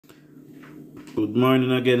Good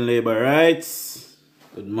morning again, Labour Rights.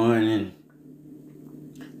 Good morning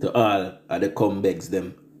to all of the comebacks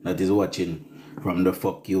them that is watching from the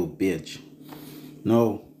Fuck You page.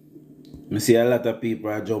 Now, I see a lot of people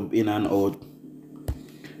are jump in and out.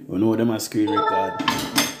 We know them a screen record.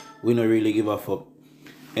 We don't really give a fuck.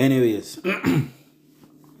 Anyways,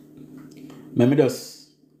 let me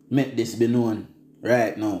just make this be known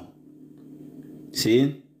right now.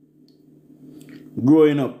 See?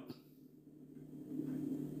 Growing up,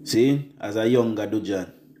 see, as a younger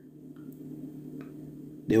DUJON,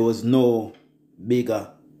 there was no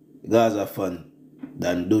bigger Gaza fan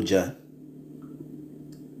than DUJON.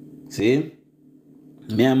 See?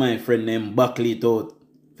 Me and my friend named Buckley thought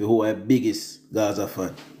for who are biggest Gaza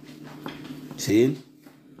fan. See?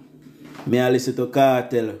 Me I listen to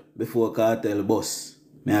Kartel before Kartel bus.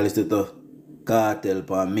 Me I listen to Kartel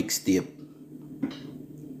for mixtape.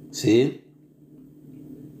 See?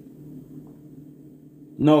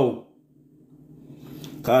 No.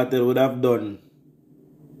 Kartel would have done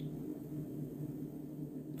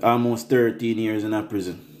almost 13 years in a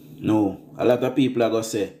prison. No. A lot of people are going to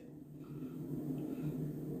say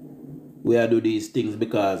we are do these things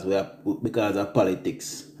because of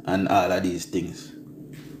politics and all of these things.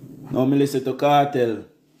 Now me listen to Kartel.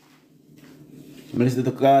 Me listen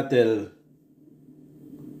to Kartel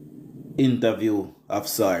interview of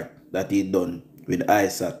sort that he done with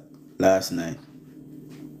Isaac last night.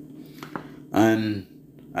 And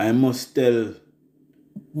I must tell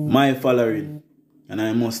my following and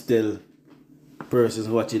I must tell persons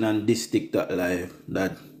watching on this TikTok live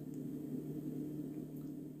that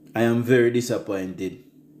I am very disappointed.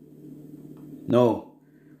 No.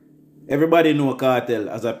 Everybody know Kartel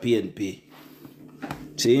as a PNP.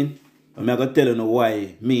 See? I'm going to tell you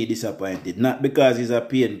why me disappointed. Not because he's a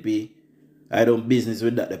PNP. I don't business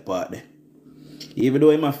with that department. Even though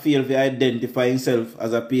he might feel to identify himself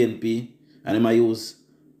as a PNP and he might use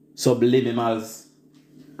subliminals.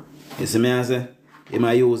 You see me I say? He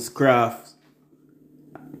might use craft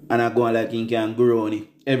and I go on like he can grow on it.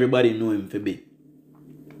 Everybody know him for be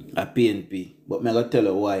a PNP. But I'm going to tell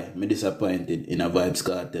you why I'm disappointed in a Vybz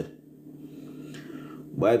Kartel.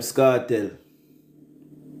 Vybz Kartel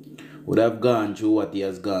would have gone through what he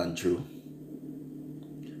has gone through.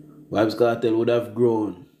 Vybz Kartel would have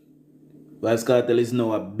grown. Vybz Kartel is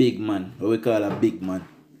now a big man. What we call a big man.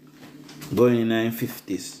 Going in the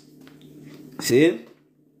 50s. See?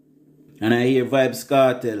 And I hear Vybz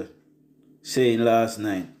Kartel saying last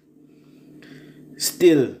night,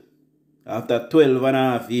 still, after 12 and a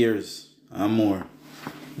half years and more,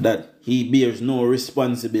 that he bears no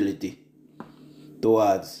responsibility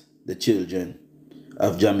towards the children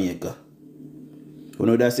of Jamaica. You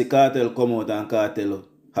know that's a Kartel come out and Kartel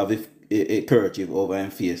have a kerchief over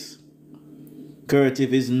his face.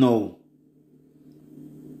 Kerchief is now.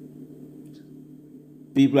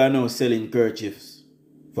 People are now selling kerchiefs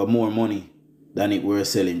for more money than it were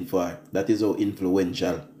selling for. That is how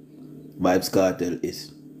influential Vybz Kartel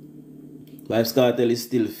is. Vybz Kartel is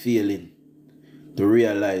still failing to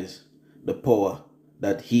realize the power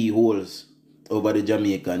that he holds over the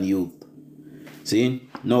Jamaican youth. See?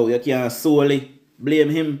 Now you can't solely blame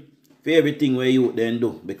him for everything where youth then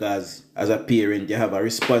do, because as a parent you have a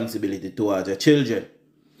responsibility towards your children.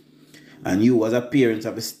 And you as a parent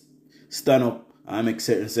have to stand up and make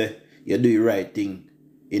certain say you do the right thing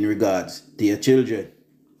in regards to your children.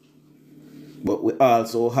 But we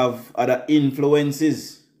also have other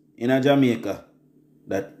influences in a Jamaica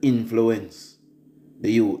that influence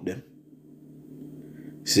the youth them.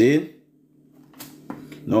 See?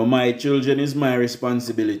 Now my children is my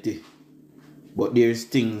responsibility. But there's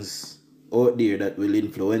things out there that will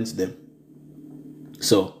influence them.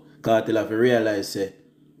 So Kartel have to realize say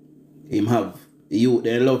him have the youth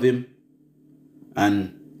they love him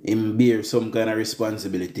and him bear some kind of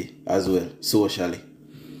responsibility as well, socially.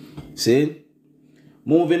 See?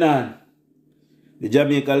 Moving on. The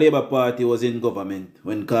Jamaica Labour Party was in government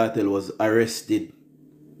when Kartel was arrested.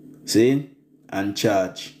 See? And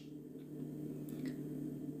charged.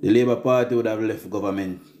 The Labour Party would have left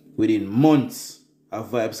government within months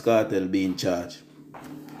of Vybz Kartel being charged.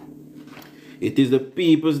 It is the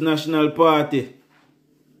People's National Party.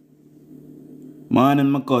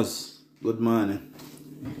 Morning, my cuz. Good morning.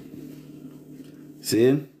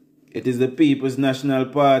 See? It is the People's National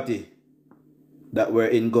Party that were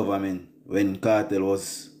in government when Kartel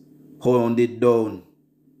was hounded down.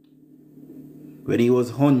 When he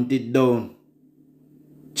was hunted down.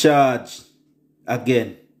 Charged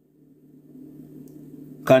again.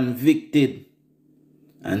 Convicted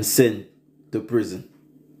and sent to prison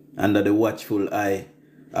under the watchful eye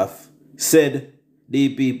of said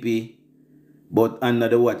DPP but under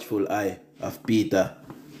the watchful eye of Peter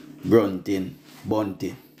Bunting.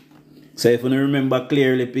 So if you remember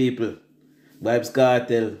clearly, people, Vybz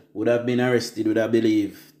Kartel would have been arrested with, I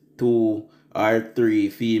believe, 2 or 3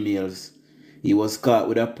 females. He was caught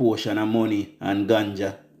with a portion of money and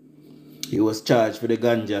ganja. He was charged for the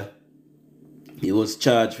ganja. He was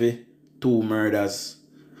charged for 2 murders,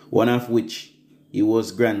 one of which he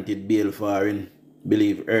was granted bail for in,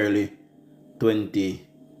 believe, early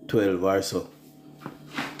 2012 or so.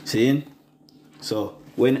 See? So,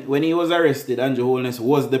 when he was arrested, Andrew Holness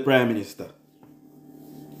was the Prime Minister.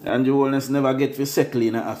 Andrew Holness never get to settle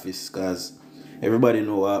in the office because everybody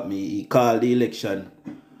know what me. He called the election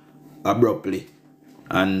abruptly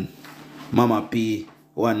and Mama P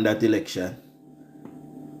won that election.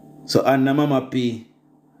 So under Mama P,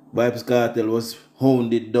 Vybz Kartel was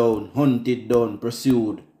hunted down,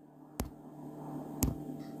 pursued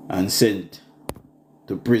and sent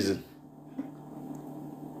to prison.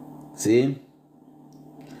 See?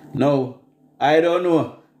 Now, I don't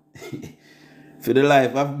know. For the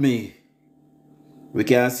life of me, we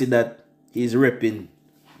can see that he's repping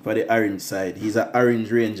for the orange side. He's an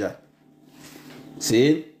Orange Ranger.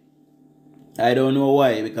 See? I don't know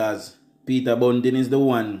why, because Peter Bunting is the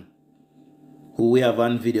one who we have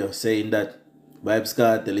on video saying that Vybz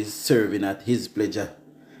Kartel is serving at his pleasure.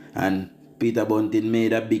 And Peter Bunting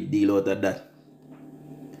made a big deal out of that.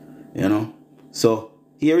 You know? So,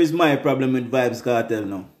 here is my problem with Vybz Kartel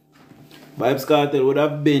now. Vybz Kartel would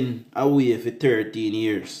have been away for 13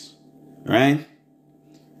 years. Right?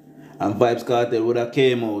 And Vybz Kartel would have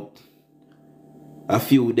came out a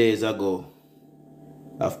few days ago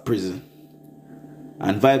of prison.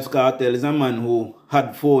 And Vybz Kartel is a man who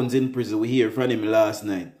had phones in prison. We hear from him last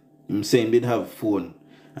night. Him saying he did have phone.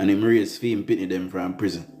 And him raised for him pitting them from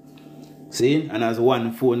prison. See? And as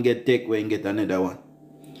one phone get taken away and get another one.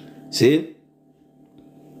 See?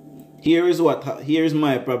 Here is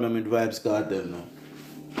my problem with Vybz Kartel now.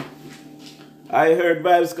 I heard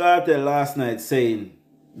Vybz Kartel last night saying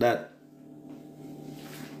that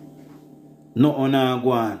no one go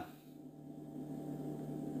on.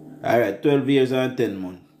 Alright, 12 years and 10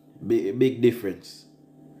 months. Big difference.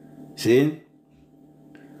 See?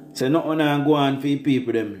 So no one go on for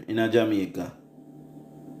people them in Jamaica.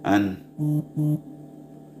 And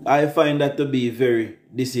I find that to be very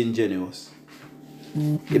disingenuous.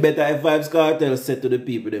 It better if Vybz Kartel said to the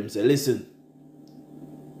people them, say, listen,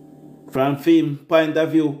 from film point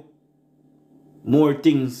of view, more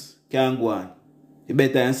things can go on. It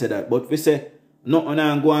better answer that. But if we say, nothing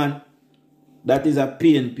can go on, that is a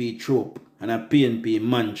PNP trope and a PNP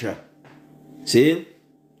mantra. See?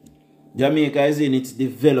 Jamaica is in its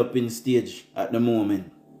developing stage at the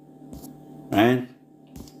moment. Right?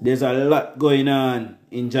 There's a lot going on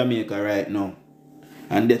in Jamaica right now.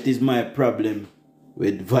 And that is my problem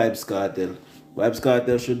with Vybz Kartel. Vybz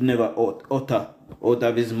Kartel should never utter out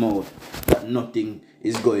of his mouth that nothing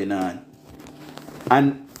is going on.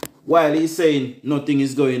 And while he's saying nothing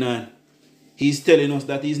is going on, he's telling us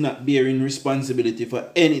that he's not bearing responsibility for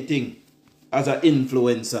anything as an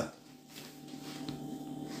influencer.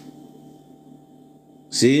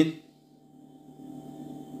 See?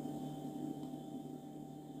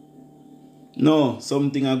 No,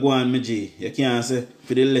 something a go on, my G. You can't say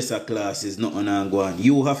for the lesser classes, nothing a go on.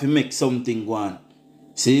 You have to make something go on.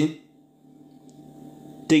 See?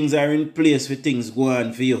 Things are in place for things go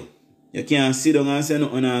on for you. You can't sit down and say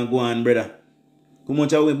nothing a go on, brother. How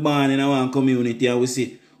much are we born in our community and we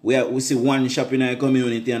see one shop in our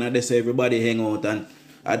community and that's everybody hang out and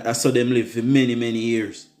I saw them live for many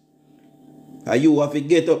years. And you have to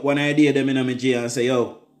get up one idea them in my G and say,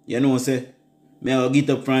 yo, you know, say, me I'll get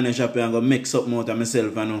up from the shop and go make something out of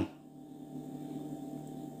myself, I know.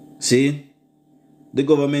 See? The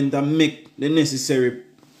government will make the necessary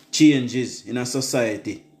changes in a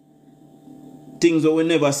society. Things that we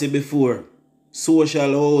never see before.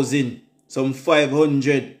 Social housing. Some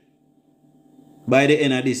 500 by the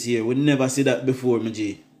end of this year. We never see that before, my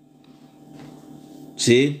G.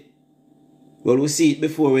 See? Well, we see it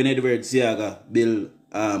before when Edward Siaga built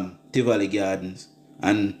Tivoli Gardens.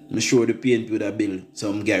 And I'm sure the PNP would have built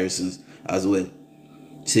some garrisons as well.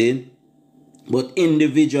 See? But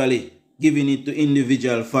individually, giving it to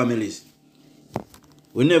individual families.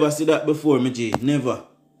 We never see that before, my G. Never.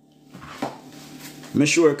 I'm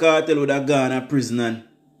sure Kartel would have gone to prison and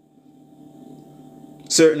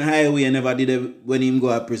certain highway never did it when him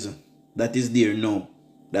go to prison. That is there now.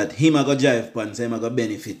 That him a go drive pan, so him a go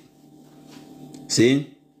benefit.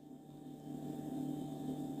 See?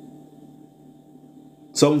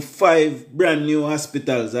 Some 5 brand new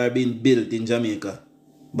hospitals are being built in Jamaica.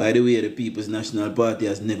 By the way, the People's National Party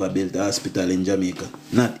has never built a hospital in Jamaica.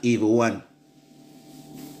 Not even one.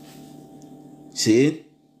 See it?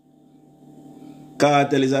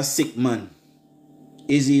 Kartel is a sick man.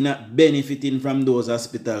 Is he not benefiting from those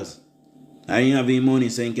hospitals? And he having money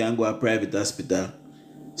so he can go to a private hospital.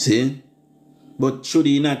 See? But should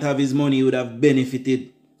he not have his money, he would have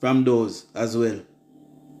benefited from those as well.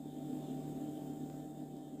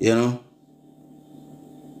 You know?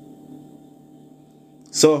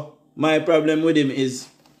 So, my problem with him is,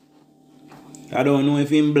 I don't know if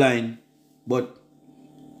he's blind, but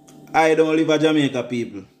I don't live in Jamaica,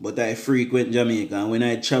 people, but I frequent Jamaica. And when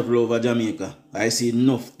I travel over Jamaica, I see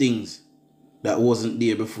enough things that wasn't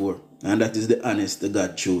there before. And that is the honest to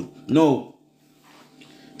God truth. Now,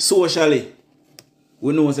 socially,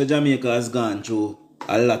 we know that Jamaica has gone through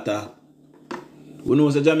a lot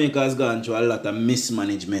of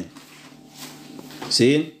mismanagement.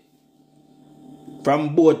 See?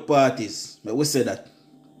 From both parties, but we say that.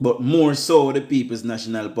 But more so the People's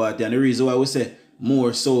National Party. And the reason why we say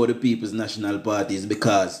more so the People's National Party is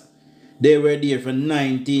because they were there for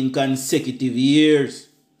 19 consecutive years.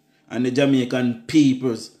 And the Jamaican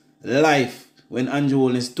people's life, when Andrew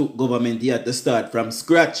Holness took government, he had to start from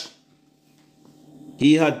scratch.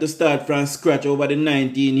 He had to start from scratch over the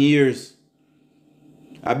 19 years.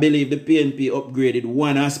 I believe the PNP upgraded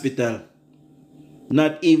one hospital.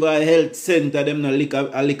 Not even a health center, them not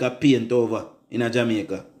lick a paint over in a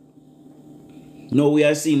Jamaica. Now we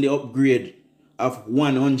are seeing the upgrade of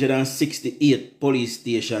 168 police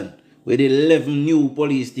stations, with 11 new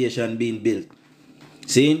police stations being built.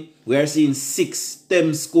 See, we are seeing 6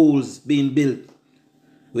 STEM schools being built,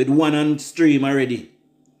 with 1 on stream already.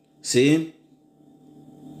 See,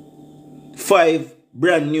 5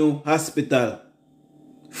 brand new hospitals,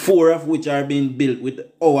 4 of which are being built with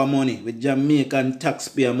our money, with Jamaican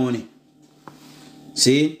taxpayer money.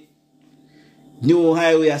 See, new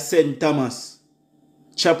highway at St. Thomas,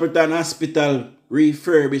 Chapperton Hospital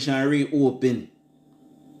refurbished and reopened.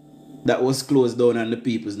 That was closed down on the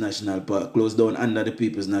People's National Party, closed down under the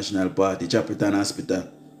People's National Party, Chapperton Hospital.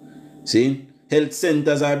 See, health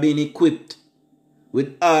centers are being equipped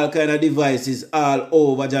with all kind of devices all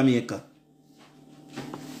over Jamaica.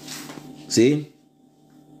 See,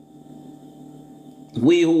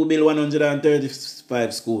 we who build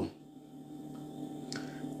 135 school.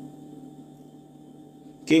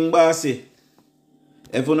 King Bossy,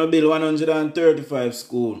 if you no build 135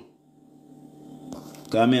 school,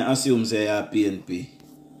 because I assume say you are PNP.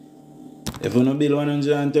 If you no build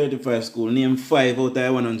 135 school, name 5 out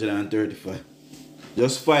of 135.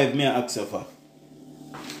 Just 5 me ask you for.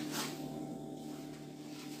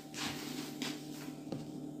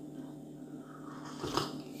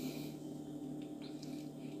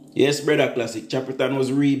 Yes, brother Classic, Chapperton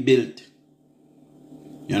was rebuilt,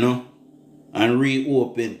 you know, and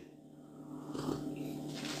reopened.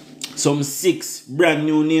 Some 6 brand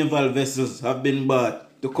new naval vessels have been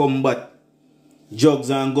bought to combat drugs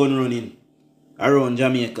and gun running around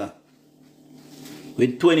Jamaica,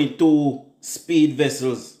 with 22 speed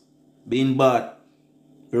vessels being bought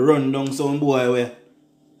to run down some boy where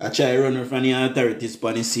I try running from the authorities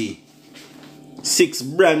on the sea. 6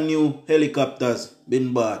 brand new helicopters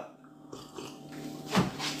been bought,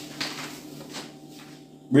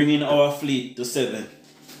 bringing our fleet to 7.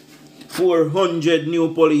 400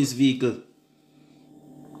 new police vehicles.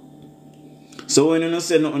 So when you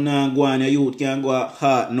say nothing go on, your youth can go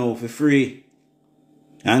hard now for free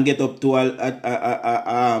and get up to what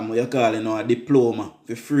you call it now, a diploma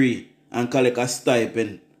for free and collect a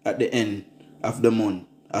stipend at the end of the month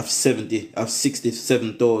of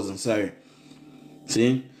 67,000. Sorry.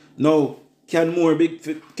 See? Now, can more be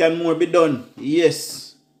done?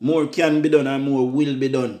 Yes, more can be done and more will be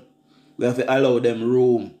done. We have to allow them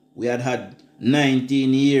room. We had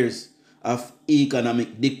 19 years of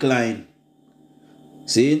economic decline.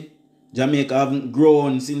 See? Jamaica haven't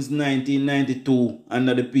grown since 1992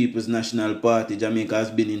 under the People's National Party. Jamaica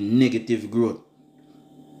has been in negative growth.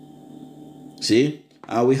 See?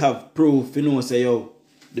 And we have proof, you know, say, yo,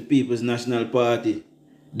 the People's National Party,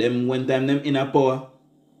 them one time them in a power,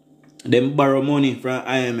 them borrow money from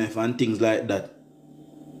IMF and things like that.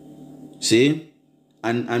 See?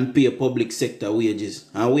 And pay public sector wages.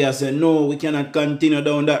 And we are saying, no, we cannot continue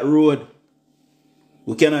down that road.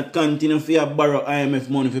 We cannot continue to borrow IMF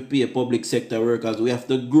money to pay public sector workers. We have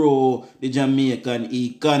to grow the Jamaican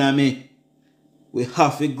economy. We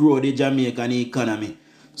have to grow the Jamaican economy.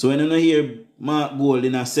 So when you hear Mark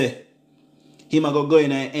Golding say, he might go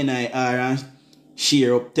in a NIR and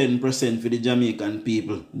share up 10% for the Jamaican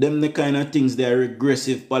people. Them the kind of things, they are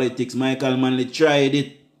regressive politics. Michael Manley tried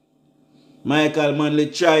it. Michael Manley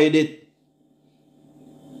tried it.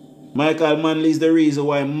 Michael Manley is the reason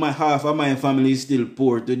why half of my family is still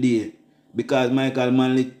poor today. Because Michael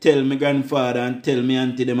Manley tell my grandfather and tell me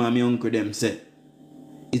auntie them and my uncle them say,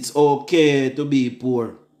 it's okay to be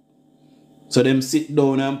poor. So them sit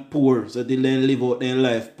down and poor so they then live out their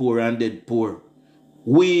life poor and dead poor.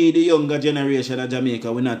 We, the younger generation of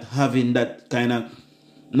Jamaica, we're not having that kind of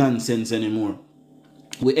nonsense anymore.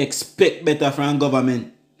 We expect better from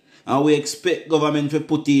government. And we expect government to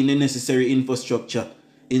put in the necessary infrastructure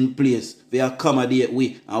in place. We accommodate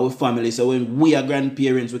we and our family. So when we are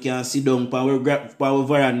grandparents, we can sit down on our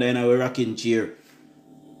veranda in our rocking chair.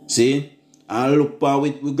 See? And look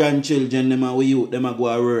with grandchildren, them and we youth, them and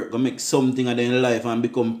go to work, go make something of their life and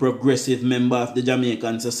become progressive member of the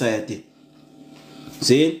Jamaican society.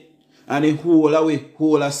 See? And the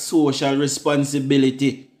whole of social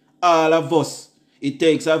responsibility. All of us. It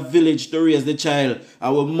takes a village to raise the child.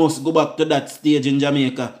 And we must go back to that stage in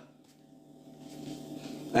Jamaica.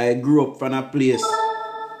 I grew up from a place.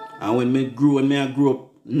 And when I grew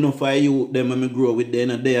up, enough of you, them when I grew up with,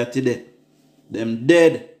 them there today. Them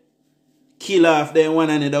dead. Kill off them one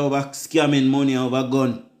another over scamming money over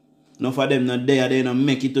gun. Enough of them not there, they not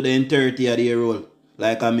make it to the entirety of their role.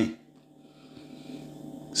 Like me.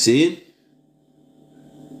 See?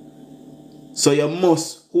 So you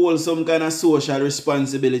must hold some kind of social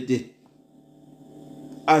responsibility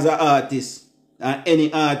as an artist and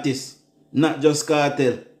any artist, not just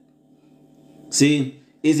Kartel. See,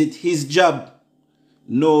 is it his job?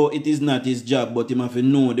 No, it is not his job, but he have to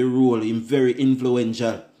know the role. He's very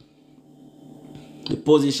influential. The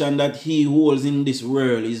position that he holds in this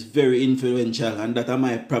world is very influential, and that is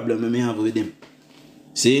my problem I have with him.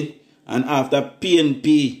 See? And after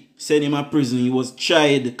PNP sent him to prison, he was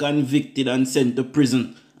tried, convicted, and sent to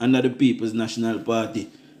prison under the People's National Party.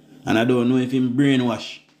 And I don't know if him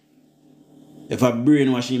brainwash. If I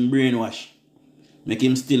brainwash him, brainwash. Make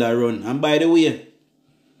him still a run. And by the way,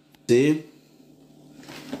 see,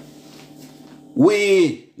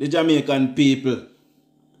 we, the Jamaican people,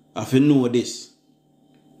 have to know this.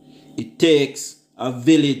 It takes a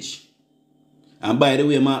village. And by the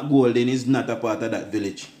way, Mark Golden is not a part of that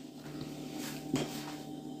village.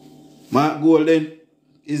 Mark Golden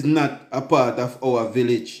is not a part of our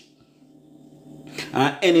village.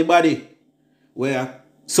 And anybody where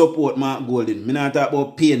support Mark Golden, I not talk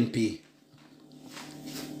about PNP.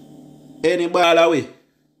 Anybody all the way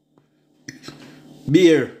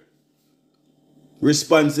bear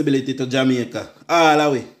responsibility to Jamaica. All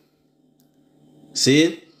the way.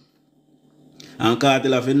 See? And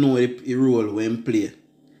Kartel have to know the role when he play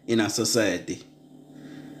in a society.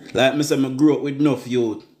 Like I said, I grew up with enough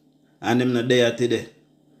youth. And them not there today.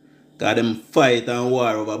 Because them fight and war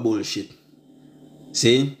over bullshit.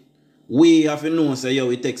 See? We have to know, say, yo,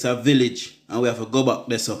 it takes a village. And we have to go back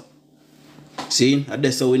there, so. See? And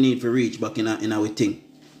that's how we need to reach back in our thing.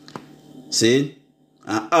 See?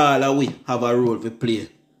 And all of we have a role to play.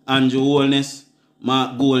 Andrew Holness,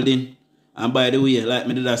 Mark Golden. And by the way, like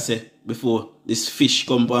me did I say before, this fish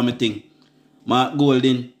come for my thing. Mark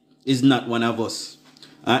Golden is not one of us.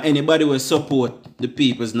 And anybody will support the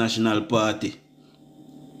People's National Party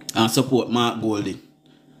and support Mark Golden.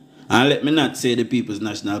 And let me not say the People's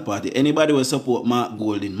National Party. Anybody will support Mark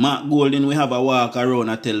Golden. Mark Golden, we have a walk around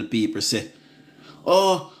and tell people, say,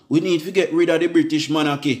 oh, we need to get rid of the British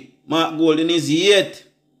monarchy. Mark Golden is yet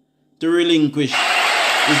to relinquish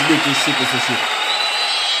his British citizenship.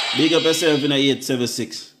 Big up yourself in a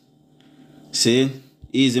 876. See?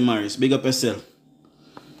 Easy Morris. Big up yourself.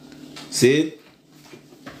 See?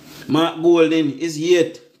 Mark Golden is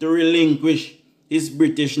yet to relinquish his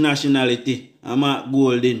British nationality. And Mark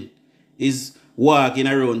Golden is walking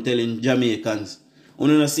around telling Jamaicans. You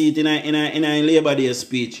don't see it in a Labour Day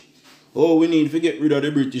speech. Oh, we need to get rid of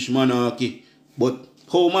the British monarchy. But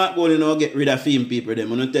how Mark Golden will get rid of him people them?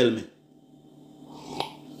 You don't tell me.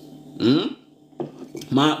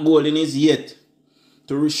 Mark Golden is yet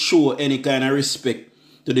to show any kind of respect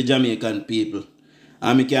to the Jamaican people.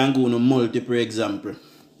 And I can go on multiple examples.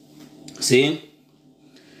 See?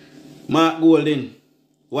 Mark Golden,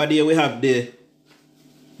 what day we have there?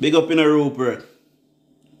 Big up in a Rupert.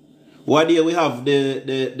 What day we have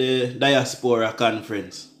the diaspora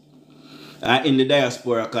conference? In the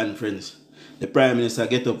diaspora conference, the Prime Minister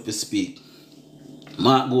get up to speak.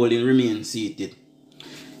 Mark Golden remain seated.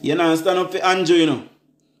 You know, stand up for Andrew, you know.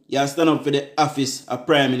 You stand up for the office of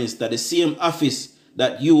Prime Minister, the same office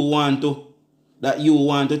that you want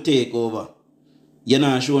to take over. You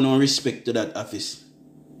not show no respect to that office.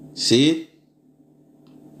 See?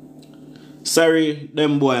 Sorry,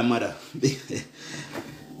 them boy mother.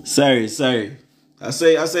 sorry. I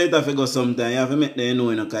say it have to go sometime. You have to make them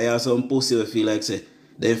know, you know, because you have some pussy who feel like say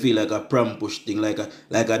they feel like a pram push thing, like a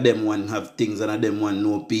them one have things and a them one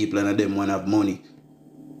know people and a them one have money.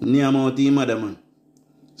 Near amount of mother, man.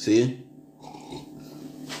 See?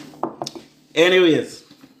 Anyways,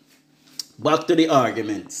 back to the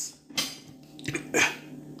arguments.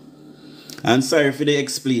 And sorry for the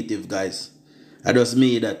expletive, guys. I just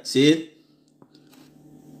made that. See?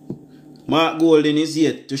 Mark Golding is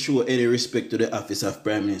yet to show any respect to the office of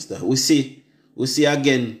Prime Minister. We see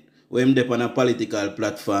again when they're on a political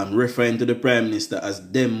platform referring to the Prime Minister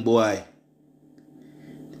as them boy.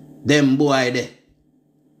 Them boy there.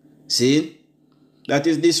 See? That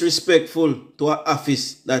is disrespectful to an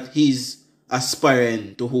office that he's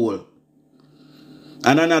aspiring to hold.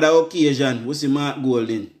 And another occasion, we see Mark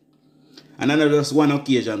Golding. And another just one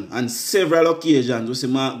occasion, and several occasions, we see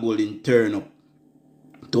Mark Golding turn up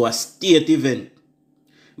to a state event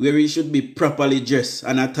where he should be properly dressed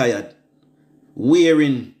and attired,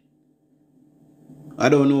 wearing, I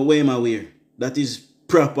don't know where I wear. That is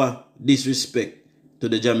proper disrespect to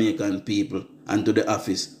the Jamaican people and to the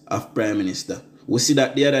office of Prime Minister. We see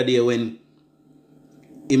that the other day when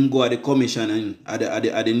him go at the commission and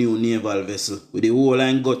at the new naval vessel with the whole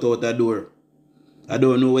line got out the door. I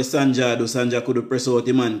don't know where Sanja do. Sanja could press out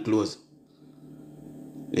the man close.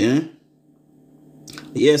 Yeah?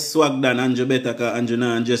 Yes, swag done, Andrew better because Andrew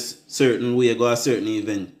now just certain way go a certain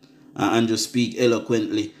event and Andrew speak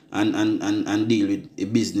eloquently and deal with the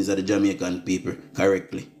business of the Jamaican people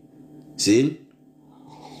correctly. See?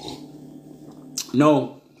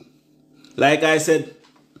 Now, like I said,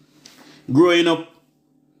 growing up,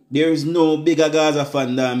 there is no bigger Gaza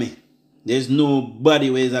fan than me. There's nobody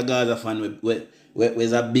who is a Gaza fan who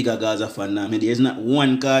is a bigger Gaza fan than me. There's not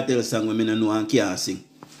one Kartel song where I don't know and can't sing.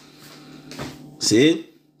 See?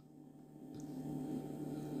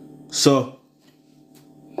 So,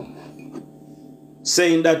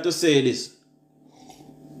 saying that to say this,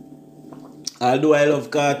 although I love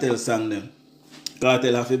Kartel song them,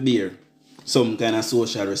 Kartel have to bear some kind of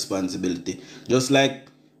social responsibility. Just like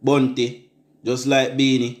Bunty, just like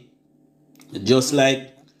Beanie, just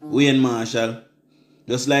like Wayne Marshall,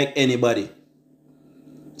 just like anybody.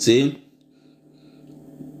 See?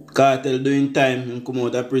 Kartel doing time and come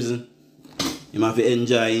out of prison. You have to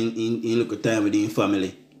enjoy in look at time with his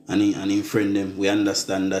family and in friend them. We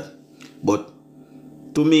understand that. But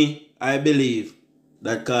to me, I believe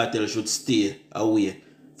that Kartel should stay away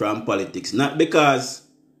from politics. Not because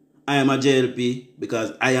I am a JLP,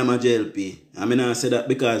 because I am a JLP. I mean I say that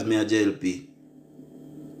because me a JLP.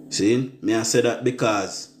 See? Me I say that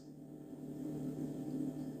because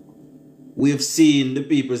we've seen the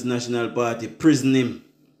People's National Party prison him.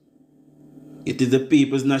 It is the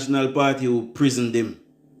People's National Party who prisoned him.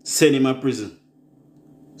 Send him to prison.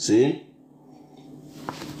 See?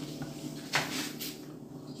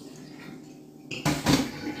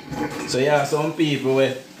 So yeah, some people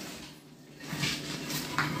where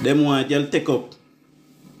them want you to take up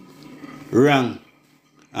wrong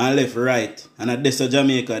and left right and at this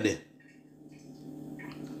Jamaica there.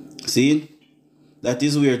 See? That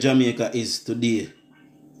is where Jamaica is today.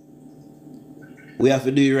 We have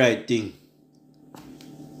to do the right thing.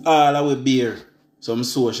 All of we bear some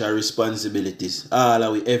social responsibilities. All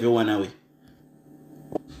of we, every one of we.